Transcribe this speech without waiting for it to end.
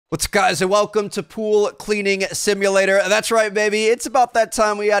What's up, guys, and welcome to Pool Cleaning Simulator. That's right, baby. It's about that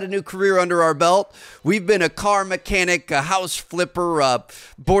time we had a new career under our belt. We've been a car mechanic, a house flipper, a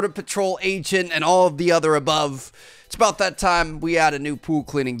border patrol agent, and all of the other above. It's about that time we add a new pool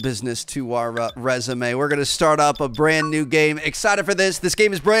cleaning business to our resume. We're going to start up a brand new game. Excited for this. This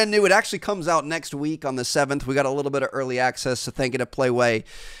game is brand new. It actually comes out next week on the 7th. We got a little bit of early access, so thank you to PlayWay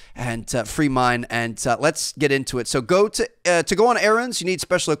and FreeMind, and let's get into it. So go to go on errands, you need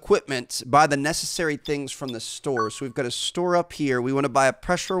special equipment. Buy the necessary things from the store. So we've got a store up here. We want to buy a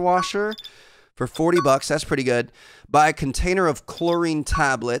pressure washer for 40 bucks. That's pretty good. Buy a container of chlorine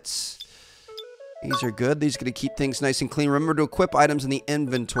tablets. These are good. These are going to keep things nice and clean. Remember to equip items in the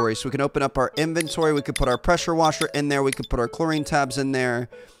inventory. So we can open up our inventory. We could put our pressure washer in there. We could put our chlorine tabs in there.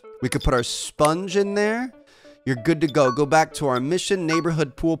 We could put our sponge in there. You're good to go. Go back to our mission,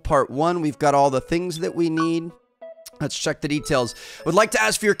 Neighborhood Pool Part 1. We've got all the things that we need. Let's check the details. Would like to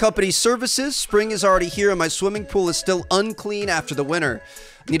ask for your company's services. Spring is already here and my swimming pool is still unclean after the winter.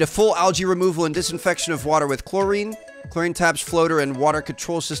 Need a full algae removal and disinfection of water with chlorine. Chlorine tabs, floater, and water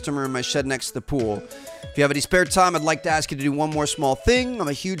control system are in my shed next to the pool. If you have any spare time, I'd like to ask you to do one more small thing. I'm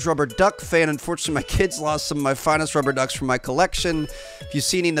a huge rubber duck fan. Unfortunately, my kids lost some of my finest rubber ducks from my collection. If you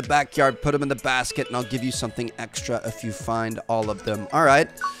see any in the backyard, put them in the basket, and I'll give you something extra if you find all of them. All right.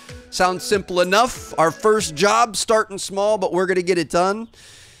 Sounds simple enough. Our first job, starting small, but we're going to get it done.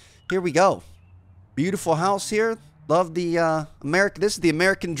 Here we go. Beautiful house here. Love the this is the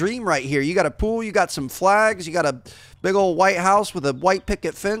American dream right here. You got a pool, you got some flags, you got a big old white house with a white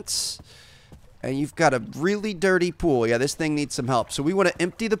picket fence, and you've got a really dirty pool. Yeah, this thing needs some help. So we want to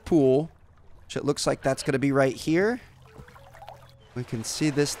empty the pool, which it looks like that's going to be right here. We can see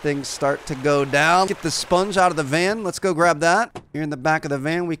this thing start to go down. Get the sponge out of the van. Let's go grab that. Here in the back of the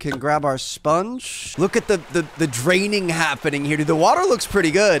van, we can grab our sponge. Look at the draining happening here, dude. The water looks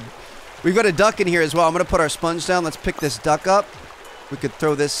pretty good. We've got a duck in here as well. I'm going to put our sponge down. Let's pick this duck up. We could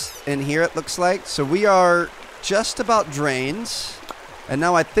throw this in here, it looks like. So we are just about drained. And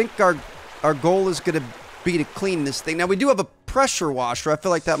now I think our goal is going to be to clean this thing. Now, we do have a pressure washer. I feel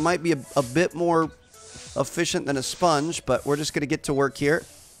like that might be a bit more efficient than a sponge, but we're just going to get to work here.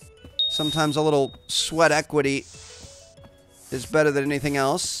 Sometimes a little sweat equity is better than anything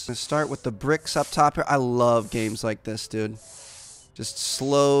else. Let's start with the bricks up top here. I love games like this, dude. Just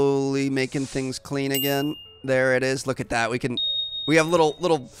slowly making things clean again. There it is. Look at that. We have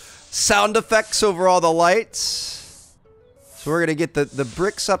little sound effects over all the lights. So we're going to get the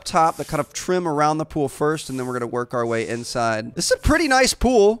bricks up top that kind of trim around the pool first, and then we're going to work our way inside. This is a pretty nice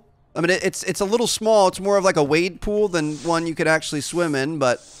pool. I mean, it's a little small. It's more of like a wade pool than one you could actually swim in,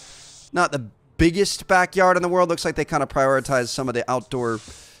 but not the biggest backyard in the world. Looks like they kind of prioritize some of the outdoor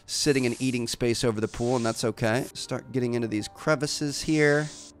sitting and eating space over the pool, and that's okay. Start getting into these crevices here.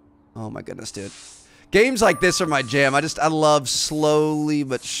 Oh my goodness, dude. Games like this are my jam. I love slowly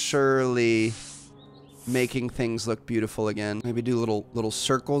but surely making things look beautiful again. Maybe do little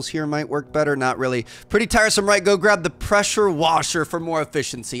circles here might work better. Not really. Pretty tiresome, right? Go grab the pressure washer for more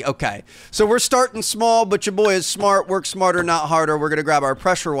efficiency. Okay. So we're starting small, but your boy is smart. Work smarter, not harder. We're going to grab our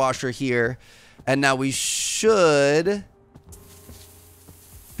pressure washer here. And now we should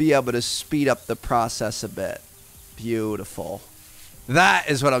be able to speed up the process a bit. Beautiful. That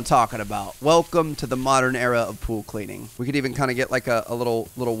is what I'm talking about. Welcome to the modern era of pool cleaning. We could even kind of get like a little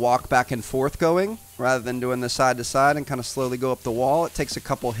walk back and forth going rather than doing the side to side and kind of slowly go up the wall. It takes a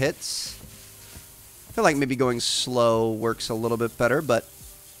couple hits. I feel like maybe going slow works a little bit better, but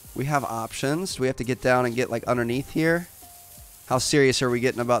we have options. Do we have to get down and get like underneath here? How serious are we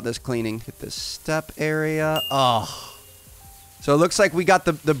getting about this cleaning? Get this step area. Oh. So it looks like we got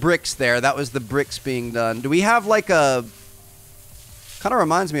the bricks there. That was the bricks being done. Do we have like a... Kind of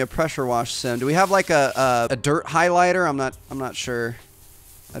reminds me of Pressure Wash Sim. Do we have like a dirt highlighter? I'm not sure.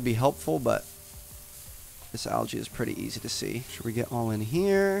 That'd be helpful, but this algae is pretty easy to see. Should we get all in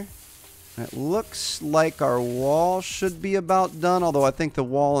here? It looks like our wall should be about done, although I think the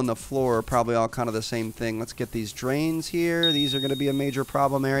wall and the floor are probably all kind of the same thing. Let's get these drains here. These are going to be a major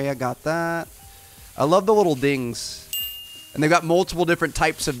problem area. Got that. I love the little dings. And they've got multiple different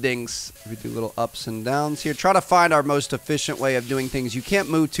types of dings. We do little ups and downs here. Try to find our most efficient way of doing things. You can't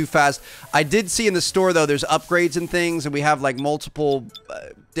move too fast. I did see in the store, though, there's upgrades and things, and we have like multiple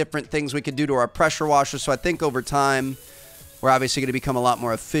different things we could do to our pressure washer. So I think over time, we're obviously going to become a lot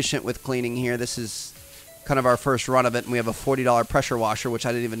more efficient with cleaning here. This is kind of our first run of it, and we have a $40 pressure washer, which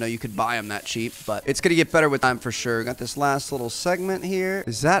I didn't even know you could buy them that cheap. But it's going to get better with time for sure. Got this last little segment here.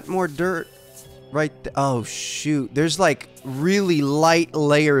 Is that more dirt? Right. Oh, shoot. There's like really light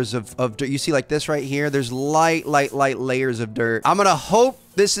layers of dirt. You see like this right here? There's light layers of dirt. I'm going to hope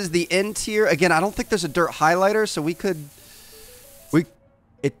this is the end tier. Again, I don't think there's a dirt highlighter, so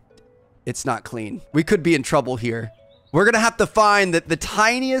it's not clean. We could be in trouble here. We're going to have to find the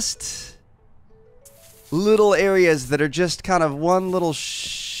tiniest little areas that are just kind of one little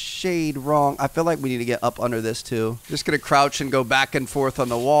shade wrong. I feel like we need to get up under this too. Just going to crouch and go back and forth on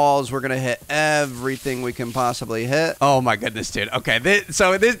the walls. We're going to hit everything we can possibly hit. Oh my goodness, dude. Okay,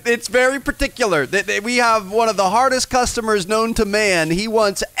 it's very particular. We have one of the hardest customers known to man. He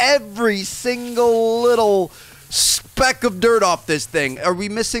wants every single little speck of dirt off this thing. Are we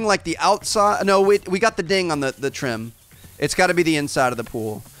missing like the outside? No, we got the ding on the trim. It's got to be the inside of the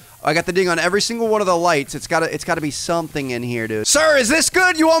pool. I got the ding on every single one of the lights. It's got to be something in here, dude. Sir, is this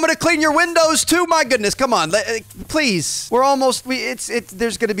good? You want me to clean your windows too? My goodness, come on, please. We're almost.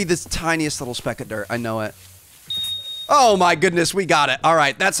 There's gonna be this tiniest little speck of dirt. I know it. Oh my goodness, we got it. All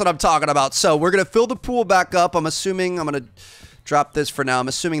right, that's what I'm talking about. So we're gonna fill the pool back up. I'm assuming I'm gonna drop this for now. I'm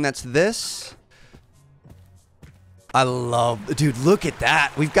assuming that's this. I love, dude. Look at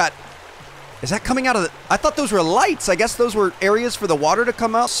that. We've got. Is that coming out of the... I thought those were lights. I guess those were areas for the water to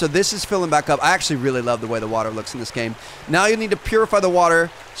come out. So this is filling back up. I actually really love the way the water looks in this game. Now you need to purify the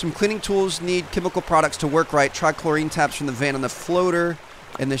water. Some cleaning tools need chemical products to work right. Try chlorine taps from the van on the floater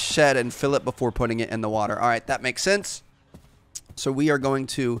in the shed and fill it before putting it in the water. All right, that makes sense. So we are going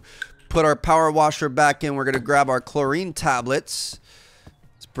to put our power washer back in. We're going to grab our chlorine tablets.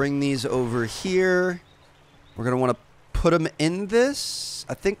 Let's bring these over here. We're going to want to put them in this.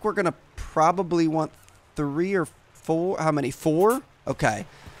 I think we're going to probably want 3 or 4. How many? 4? Okay. I'm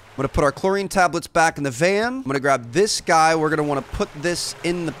going to put our chlorine tablets back in the van. I'm going to grab this guy. We're going to want to put this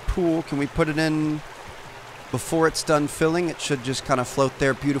in the pool. Can we put it in before it's done filling? It should just kind of float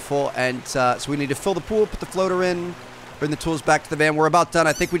there. Beautiful. And so we need to fill the pool, put the floater in, bring the tools back to the van. We're about done.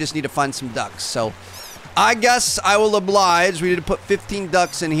 I think we just need to find some ducks. So I guess I will oblige. We need to put 15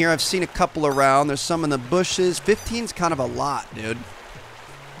 ducks in here. I've seen a couple around. There's some in the bushes. 15's kind of a lot, dude.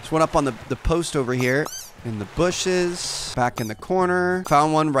 One up on the post over here in the bushes, back in the corner.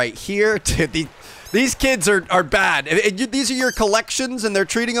 Found one right here. Dude, these kids are bad. These are your collections and they're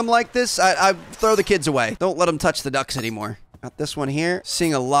treating them like this. I throw the kids away. Don't let them touch the ducks anymore. Got this one here.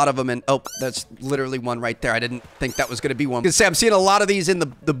 Seeing a lot of them in... Oh, that's literally one right there. I didn't think that was going to be one. I was gonna say, I'm seeing a lot of these in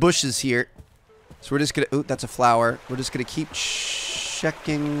the bushes here. So we're just going to... Oh, that's a flower. We're just going to keep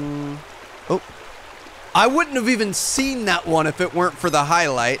checking... Oh. I wouldn't have even seen that one if it weren't for the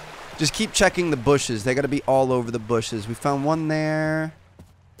highlight. Just keep checking the bushes. They got to be all over the bushes. We found one there.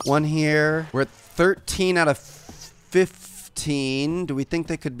 One here. We're at 13 out of 15. Do we think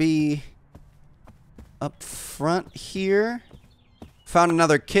they could be up front here? Found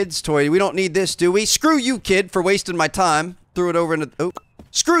another kid's toy. We don't need this, do we? Screw you, kid, for wasting my time. Threw it over into... Oh.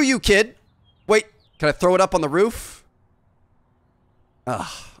 Screw you, kid. Wait. Can I throw it up on the roof?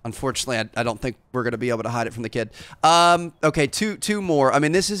 Ugh. Unfortunately, I don't think we're going to be able to hide it from the kid. Okay, two more. I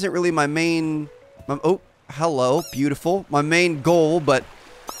mean, this isn't really my main... Oh, hello. Beautiful. My main goal, but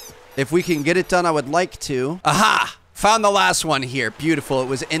if we can get it done, I would like to. Aha! Found the last one here. Beautiful. It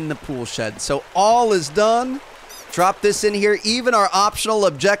was in the pool shed. So all is done. Drop this in here. Even our optional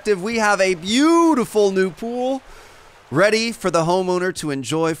objective, we have a beautiful new pool ready for the homeowner to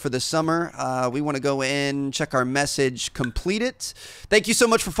enjoy for the summer. We want to go in, check our message, complete it. Thank you so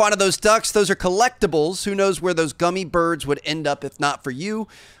much for finding those ducks. Those are collectibles. Who knows where those gummy birds would end up if not for you.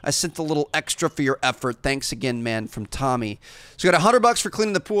 I sent a little extra for your effort. Thanks again, man, from Tommy. So we got $100 for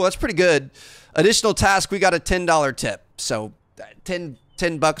cleaning the pool. That's pretty good. Additional task, we got a $10 tip. So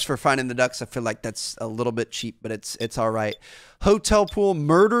 $10 for finding the ducks. I feel like that's a little bit cheap, but it's all right. Hotel pool,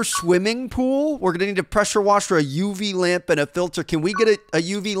 murder swimming pool. We're gonna need a pressure washer, a UV lamp, and a filter. Can we get a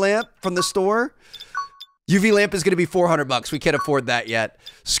UV lamp from the store? UV lamp is gonna be $400. We can't afford that yet.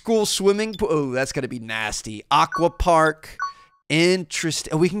 School swimming pool. Oh, that's gonna be nasty. Aqua park.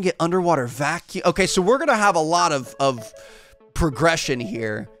 Interesting. We can get underwater vacuum. Okay, so we're gonna have a lot of progression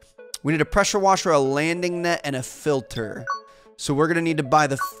here. We need a pressure washer, a landing net, and a filter. So we're gonna need to buy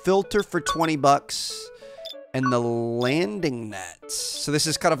the filter for $20 and the landing net. So this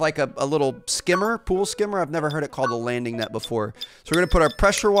is kind of like a little skimmer, pool skimmer. I've never heard it called a landing net before. So we're gonna put our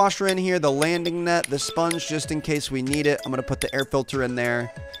pressure washer in here, the landing net, the sponge just in case we need it. I'm gonna put the air filter in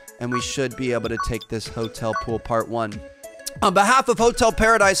there and we should be able to take this hotel pool part 1. On behalf of Hotel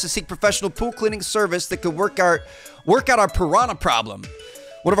Paradise, to seek professional pool cleaning service that could work out our piranha problem.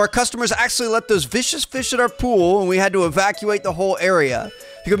 One of our customers actually let those vicious fish at our pool and we had to evacuate the whole area.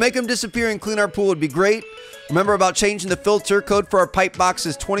 If you could make them disappear and clean our pool, it'd be great. Remember about changing the filter. Code for our pipe box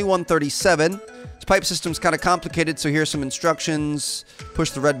is 2137. This pipe system's kind of complicated, so here's some instructions.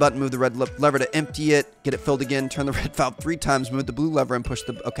 Push the red button, move the red lever to empty it, get it filled again, turn the red valve 3 times, move the blue lever, and push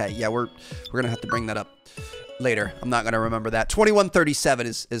the... Okay, yeah, we're going to have to bring that up later. I'm not going to remember that. 2137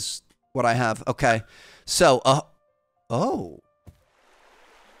 is what I have. Okay, so... Oh.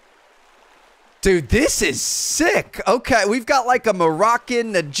 Dude, this is sick. Okay, we've got like a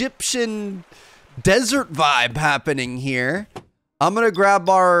Moroccan, Egyptian desert vibe happening here. I'm going to grab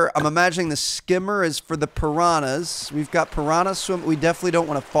our... I'm imagining the skimmer is for the piranhas. We've got piranha swim. We definitely don't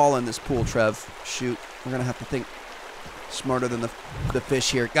want to fall in this pool, Trev. Shoot. We're going to have to think smarter than the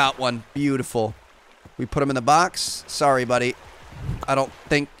fish here. Got one. Beautiful. We put him in the box. Sorry, buddy. I don't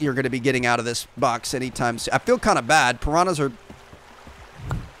think you're going to be getting out of this box anytime soon. I feel kind of bad. Piranhas are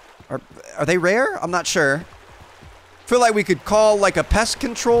they rare? I'm not sure. I feel like we could call like a pest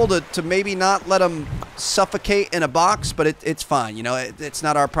control to maybe not let them suffocate in a box, but it's fine. You know, it's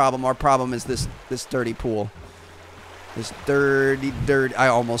not our problem. Our problem is this dirty pool. This dirty... I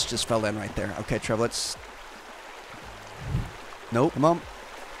almost just fell in right there. Okay, Trev, let's... Nope. Come on.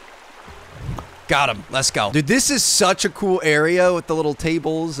 Got him. Let's go. Dude, this is such a cool area with the little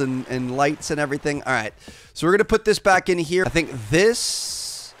tables and lights and everything. All right. So we're going to put this back in here. I think this...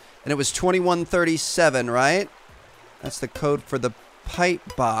 And it was 2137, right? That's the code for the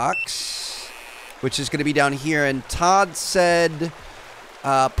pipe box, which is going to be down here. And Todd said,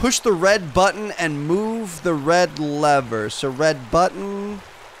 push the red button and move the red lever. So red button,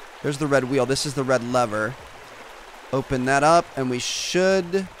 there's the red wheel. This is the red lever. Open that up, and we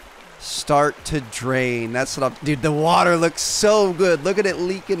should start to drain. That's what I'm... Dude, the water looks so good. Look at it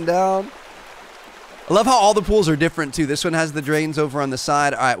leaking down. I love how all the pools are different, too. This one has the drains over on the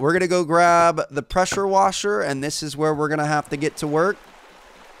side. All right, we're going to go grab the pressure washer, and this is where we're going to have to get to work.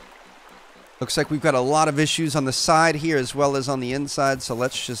 Looks like we've got a lot of issues on the side here as well as on the inside, so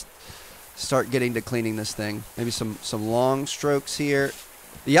let's just start getting to cleaning this thing. Maybe some long strokes here.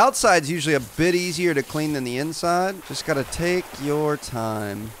 The outside's usually a bit easier to clean than the inside. Just got to take your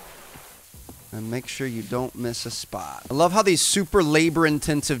time. And make sure you don't miss a spot. I love how these super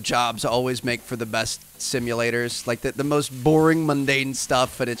labor-intensive jobs always make for the best simulators. Like the most boring, mundane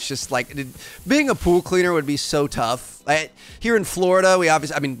stuff. And it's just like... being a pool cleaner would be so tough. Here in Florida, we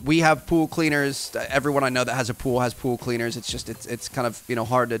obviously... I mean, we have pool cleaners. Everyone I know that has a pool has pool cleaners. It's just... It's kind of, you know,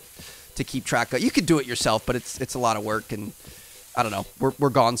 hard to keep track of. You could do it yourself, but it's a lot of work. And I don't know. We're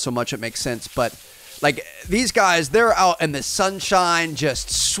gone so much it makes sense. But... like, these guys, they're out in the sunshine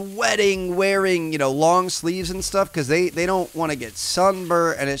just sweating, wearing, you know, long sleeves and stuff because they don't want to get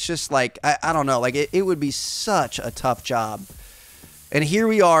sunburned. And it's just like, I don't know, like, it would be such a tough job. And here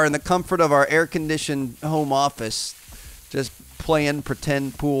we are in the comfort of our air-conditioned home office just playing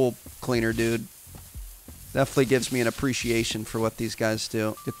pretend pool cleaner, dude. Definitely gives me an appreciation for what these guys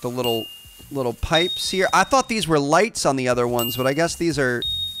do. Get the little pipes here. I thought these were lights on the other ones, but I guess these are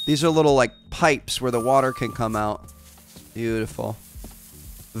little, like, pipes where the water can come out. Beautiful.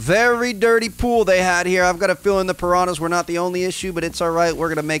 Very dirty pool they had here. I've got a feeling the piranhas were not the only issue, but it's all right. We're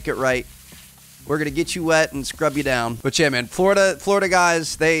going to make it right. We're going to get you wet and scrub you down. But, yeah, man, Florida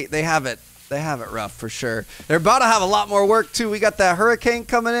guys, they have it. They have it rough for sure. They're about to have a lot more work, too. We got that hurricane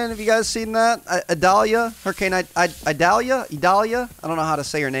coming in. Have you guys seen that? Idalia? Hurricane Idalia? Idalia? I don't know how to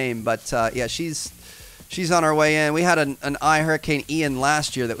say her name, but, yeah, she's on our way in. We had an Hurricane Ian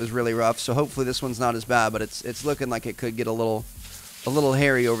last year that was really rough, so hopefully this one's not as bad, but it's looking like it could get a little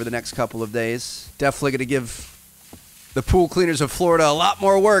hairy over the next couple of days. Definitely going to give the pool cleaners of Florida a lot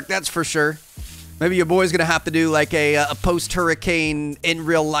more work, that's for sure. Maybe your boy's going to have to do like a post-hurricane in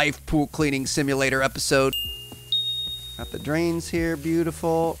real life pool cleaning simulator episode. Got the drains here,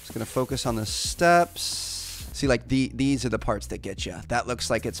 beautiful. Just going to focus on the steps. See, like, these are the parts that get you. That looks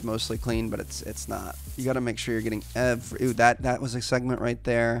like it's mostly clean, but it's not. You got to make sure you're getting every... Ooh, that was a segment right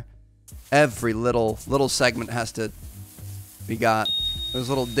there. Every little segment has to be got. Those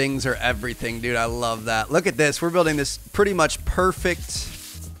little dings are everything, dude. I love that. Look at this. We're building this pretty much perfect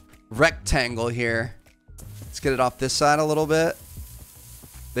rectangle here. Let's get it off this side a little bit.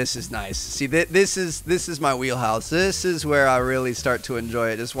 This is nice. See, this is my wheelhouse. This is where I really start to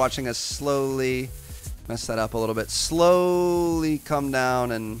enjoy it. Just watching us slowly... mess that up a little bit. Slowly come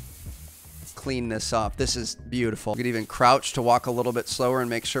down and clean this up. This is beautiful. You could even crouch to walk a little bit slower and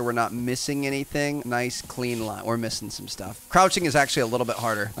make sure we're not missing anything. Nice, clean line. We're missing some stuff. Crouching is actually a little bit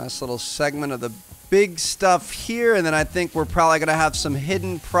harder. Nice little segment of the big stuff here, and then I think we're probably going to have some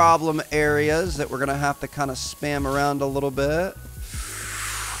hidden problem areas that we're going to have to kind of spam around a little bit.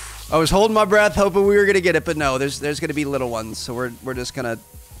 I was holding my breath, hoping we were going to get it, but no, there's going to be little ones, so we're just going to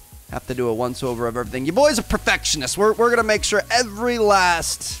have to do a once-over of everything. You boys are perfectionists. We're going to make sure every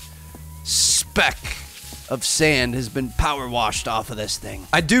last speck of sand has been power washed off of this thing.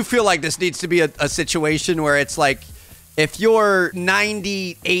 I do feel like this needs to be a situation where it's like, if you're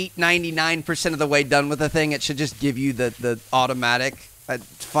 98, 99% of the way done with the thing, it should just give you the automatic.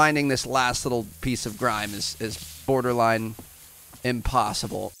 Finding this last little piece of grime is borderline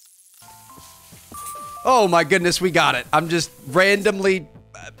impossible. Oh my goodness, we got it. I'm just randomly,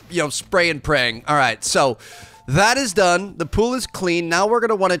 spray and praying. All right, so that is done. The pool is clean. Now we're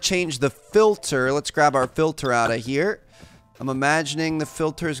gonna want to change the filter. Let's grab our filter out of here. I'm imagining the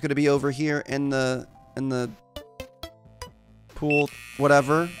filter is gonna be over here in the pool,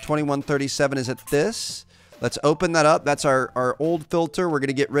 whatever. 2137 is at this. Let's open that up. That's our old filter. We're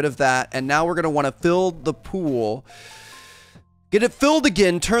gonna get rid of that, and now we're gonna want to fill the pool. Get it filled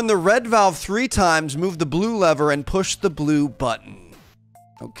again, turn the red valve 3 times, move the blue lever, and push the blue button.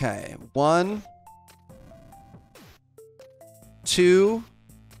 Okay, 1, 2,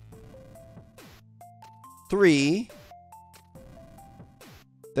 3.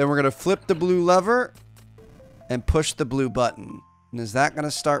 Then we're gonna flip the blue lever and push the blue button. And is that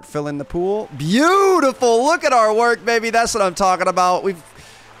gonna start filling the pool? Beautiful! Look at our work, baby. That's what I'm talking about. We've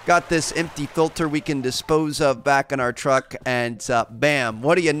got this empty filter we can dispose of back in our truck, and bam,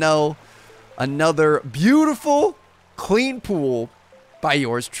 what do you know? Another beautiful, clean pool by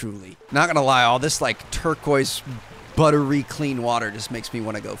yours truly. Not gonna lie, all this like turquoise, buttery, clean water just makes me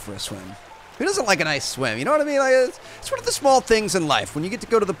want to go for a swim. Who doesn't like a nice swim? You know what I mean? Like, it's one of the small things in life. When you get to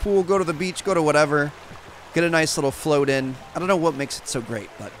go to the pool, go to the beach, go to whatever, get a nice little float in. I don't know what makes it so great,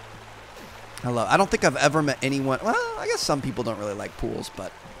 but I don't think I've ever met anyone. Well, I guess some people don't really like pools,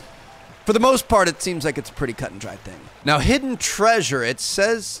 but for the most part, it seems like it's a pretty cut and dry thing. Now, hidden treasure. It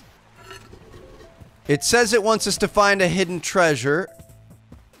says it wants us to find a hidden treasure.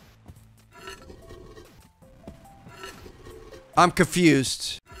 I'm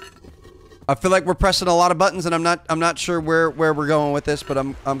confused. I feel like we're pressing a lot of buttons, and I'm not sure where we're going with this, but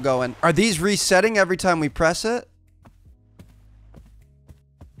I'm going. Are these resetting every time we press it?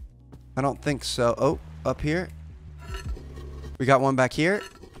 I don't think so. Oh, up here. We got one back here.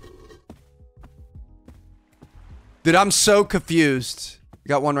 Dude, I'm so confused. We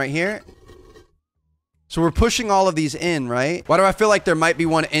got one right here. So we're pushing all of these in, right? Why do I feel like there might be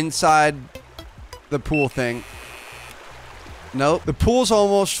one inside the pool thing? Nope. The pool's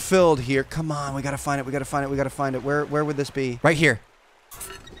almost filled here. Come on, we gotta find it. We gotta find it. We gotta find it. Where would this be? Right here.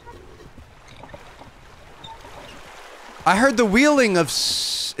 I heard the wheeling of...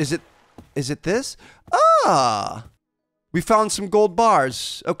 Is it this? Ah! We found some gold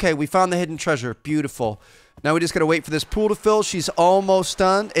bars. Okay, we found the hidden treasure. Beautiful. Now we just gotta wait for this pool to fill. She's almost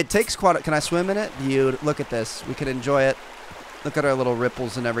done. It takes quite a... Can I swim in it? Dude, look at this. We can enjoy it. Look at our little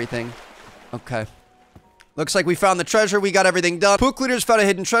ripples and everything. Okay. Looks like we found the treasure. We got everything done. Pool cleaners found a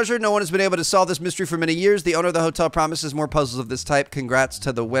hidden treasure. No one has been able to solve this mystery for many years. The owner of the hotel promises more puzzles of this type. Congrats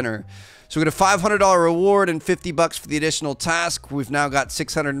to the winner. So we got a $500 reward and $50 for the additional task. We've now got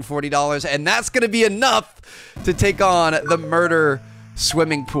 $640, and that's going to be enough to take on the murder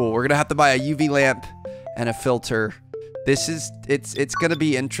swimming pool. We're going to have to buy a UV lamp and a filter. It's going to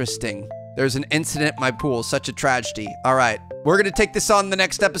be interesting. There's an incident in my pool. Such a tragedy. All right. We're going to take this on the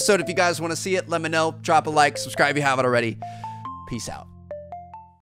next episode. If you guys want to see it, let me know. Drop a like. Subscribe if you haven't already. Peace out.